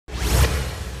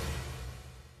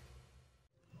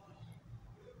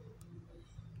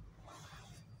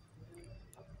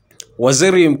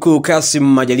Waziri Mkuu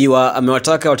Majaliwa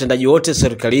amewataka watendaji wote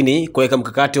serikalini kuweka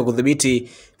mkakati wa kudhibiti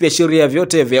viashiria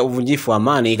vyote vya uvunjifu wa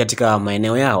amani katika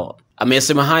maeneo yao.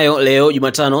 Amesema hayo leo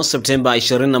Jumatano Septemba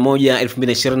 21,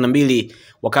 2022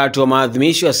 wakati wa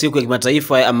maadhimisho ya siku ya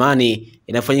kimataifa ya amani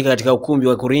inafanyika katika ukumbi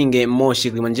wa Kuringe, Moshi,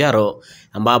 Kilimanjaro,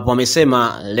 ambapo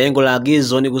amesema lengo la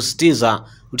agizo ni kusisitiza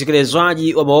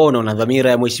utekelezwaji wa maono na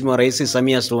dhamira ya Mheshimiwa Rais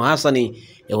Samia Suluhu Hassan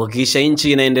ya kuhakikisha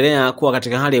nchi inaendelea kuwa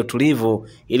katika hali ya utulivu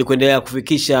ili kuendelea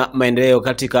kufikisha maendeleo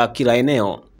katika kila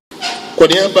eneo. Kwa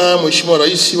niaba ya Mheshimiwa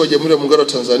Rais wa Jamhuri ya Muungano wa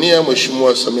Tanzania,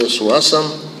 Mheshimiwa Samia Suluhu Hassan,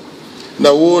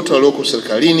 na wote walioko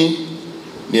serikalini,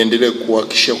 niendelee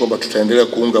kuhakikisha kwamba tutaendelea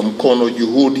kuunga mkono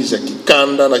juhudi za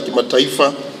kikanda na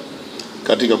kimataifa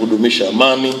katika kudumisha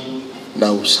amani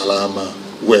na usalama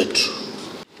wetu.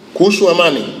 Kuhusu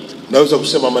amani, naweza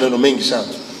kusema maneno mengi sana,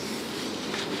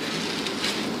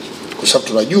 kwa sababu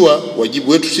tunajua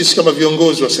wajibu wetu sisi kama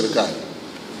viongozi wa serikali,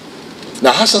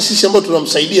 na hasa sisi ambao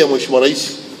tunamsaidia Mheshimiwa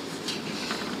Rais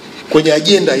kwenye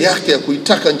ajenda yake ya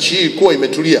kuitaka nchi hii kuwa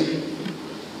imetulia.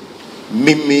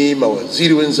 Mimi,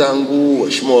 mawaziri wenzangu,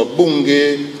 waheshimiwa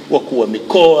wabunge, wakuu wa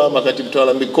mikoa, makatibu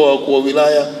tawala mikoa, wakuu wa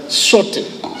wilaya, sote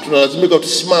tunalazimika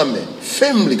tusimame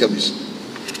firmly kabisa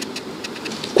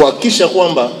kuhakikisha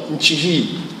kwamba nchi hii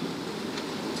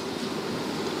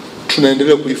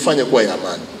tunaendelea kuifanya kuwa ya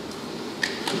amani.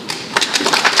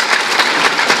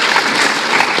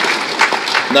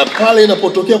 Na pale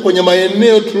inapotokea kwenye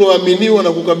maeneo tulioaminiwa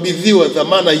na kukabidhiwa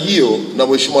dhamana hiyo na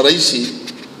Mheshimiwa Rais,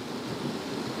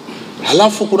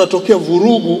 halafu kunatokea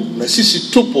vurugu na sisi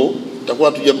tupo,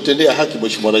 tutakuwa hatujamtendea haki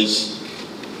Mheshimiwa Rais.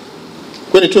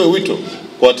 Kwa nitoe wito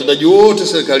kwa watendaji wote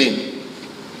serikalini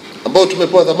ambao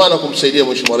tumepewa dhamana kumsaidia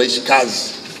Mheshimiwa Rais kazi,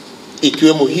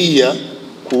 ikiwemo hii ya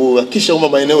kuhakikisha kwamba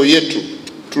maeneo yetu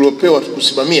tuliopewa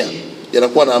kusimamia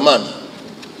yanakuwa na amani.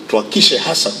 Tuhakikishe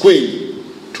hasa kweli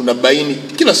tunabaini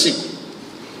kila siku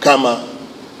kama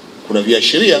kuna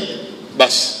viashiria,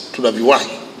 basi tunaviwahi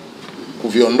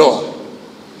kuviondoa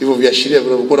hivyo viashiria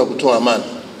vinavyokwenda kutoa amani.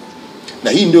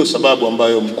 Na hii ndio sababu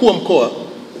ambayo mkuu wa mkoa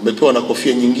umepewa na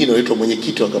kofia nyingine inaitwa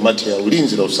mwenyekiti wa kamati ya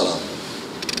ulinzi na usalama.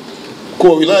 Mkuu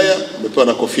wa wilaya umepewa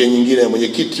na kofia nyingine ya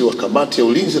mwenyekiti wa kamati ya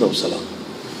ulinzi na usalama.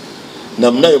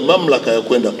 Na mnayo mamlaka ya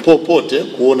kwenda popote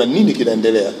kuona nini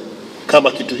kinaendelea,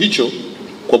 kama kitu hicho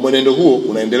kwa mwenendo huo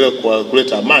unaendelea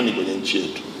kuleta amani kwenye nchi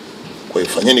yetu. Kwa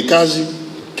hiyo fanyeni kazi,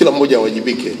 kila mmoja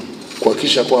awajibike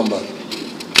kuhakikisha kwamba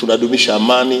tunadumisha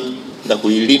amani na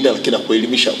kuilinda, lakini na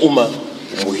kuelimisha umma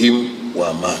umuhimu wa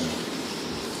amani.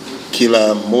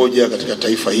 Kila mmoja katika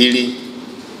taifa hili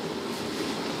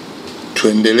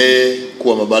tuendelee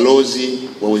kuwa mabalozi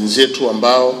wa wenzetu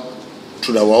ambao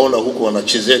tunawaona huko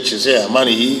wanachezea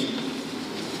amani hii,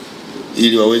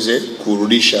 ili waweze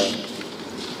kurudisha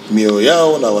mioyo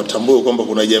yao na watambue kwamba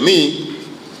kuna jamii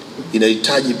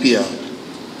inahitaji pia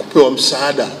kupewa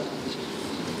msaada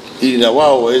ili na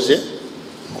wao waweze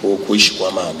kuishi kwa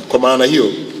amani. Kwa maana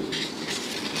hiyo,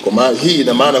 hii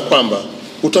ina maana kwamba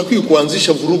hutakiwi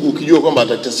kuanzisha vurugu ukijua kwamba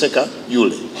atateseka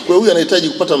yule. Kwa hiyo huyu anahitaji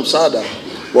kupata msaada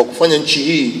wa kufanya nchi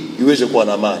hii iweze kuwa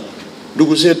na amani.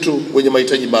 Ndugu zetu wenye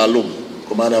mahitaji maalum,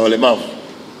 kwa maana ya walemavu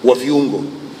wa viungo,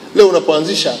 leo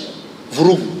unapoanzisha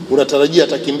vurugu unatarajia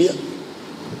atakimbia?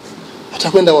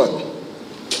 Atakwenda wapi?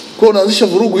 Kwa hiyo unaanzisha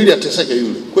vurugu ili ateseke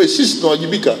yule. Kwa hiyo sisi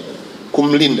tunawajibika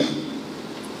kumlinda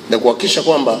na kuhakikisha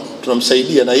kwamba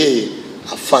tunamsaidia na yeye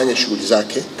afanye shughuli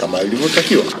zake kama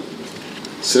ilivyotakiwa.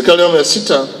 Serikali ya awamu ya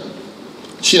 6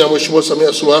 chini ya Mheshimiwa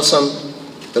Samia Suluhu Hassan,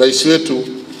 rais wetu,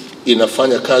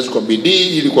 inafanya kazi kwa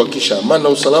bidii ili kuhakikisha amani na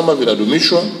usalama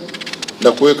vinadumishwa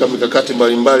na kuweka mikakati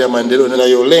mbalimbali ya maendeleo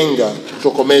yanayolenga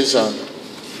kutokomeza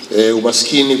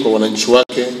umaskini kwa wananchi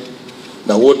wake.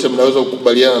 Na wote mnaweza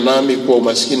kukubaliana nami kuwa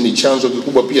umaskini ni chanzo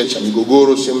kikubwa pia cha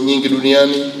migogoro sehemu nyingi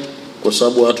duniani, kwa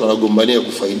sababu watu wanagombania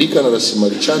kufaidika na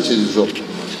rasilimali chache zilizopo.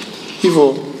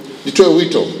 Hivyo nitoe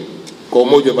wito kwa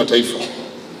Umoja wa Mataifa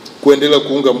kuendelea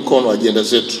kuunga mkono ajenda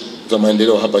zetu za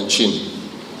maendeleo hapa nchini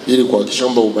ili kuhakikisha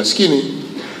kwamba umaskini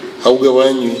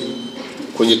haugawanywi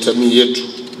kwenye jamii yetu,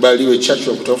 bali iwe chachu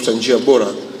ya kutafuta njia bora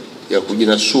ya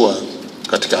kujinasua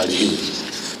katika hali hii.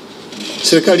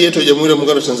 Serikali yetu ya Jamhuri ya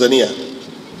Muungano wa Tanzania,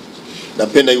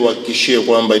 napenda iwahakikishie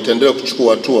kwamba itaendelea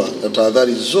kuchukua hatua na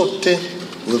tahadhari zote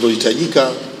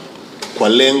zinazohitajika kwa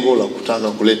lengo la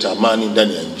kutaka kuleta amani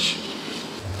ndani ya nchi.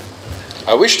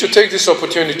 I wish to take this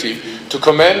opportunity to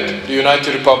commend the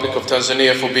United Republic of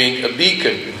Tanzania for being a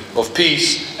beacon of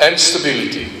peace and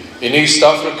stability in East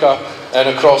Africa and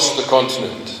across the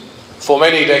continent for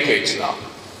many decades now.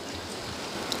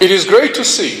 It is great to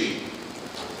see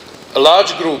a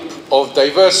large group of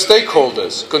diverse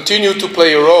stakeholders continue to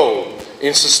play a role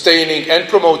in sustaining and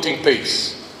promoting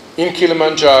peace in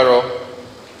Kilimanjaro,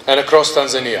 and across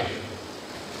Tanzania.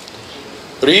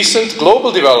 Recent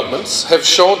global developments have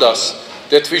showed us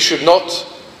that we should not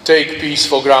take peace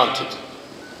for granted.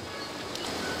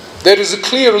 There is a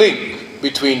clear link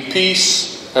between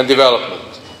peace and development.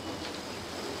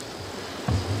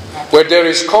 Where there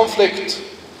is conflict,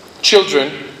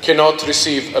 children cannot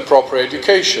receive a proper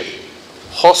education.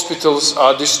 Hospitals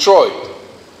are destroyed.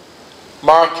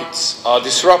 Markets are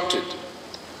disrupted.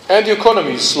 And the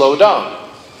economies slow down.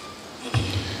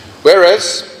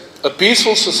 Whereas a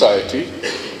peaceful society,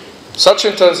 such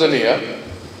in Tanzania,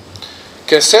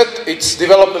 can set its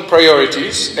development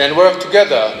priorities and work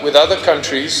together with other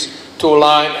countries to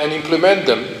align and implement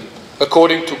them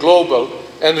according to global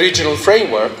and regional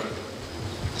framework,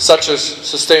 such as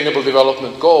Sustainable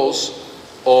Development Goals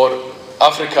or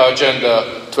Africa Agenda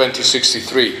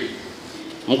 2063.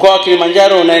 Mkoa wa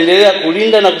Kilimanjaro unaendelea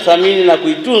kulinda na kuthamini na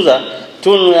kuitunza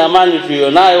tunu ya amani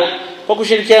tuliyonayo kwa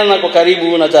kushirikiana kwa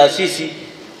karibu na taasisi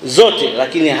zote,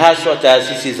 lakini haswa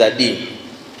taasisi za dini.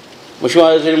 Mheshimiwa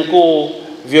Waziri Mkuu,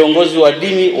 viongozi wa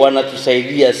dini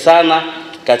wanatusaidia sana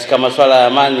katika masuala ya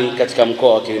amani katika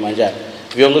mkoa wa Kilimanjaro.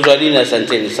 Viongozi wa dini,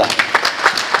 asanteni sana.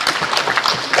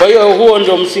 Kwa hiyo huo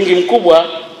ndio msingi mkubwa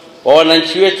wa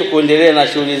wananchi wetu kuendelea na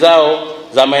shughuli zao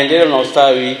za maendeleo na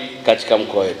ustawi katika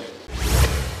mkoa wetu.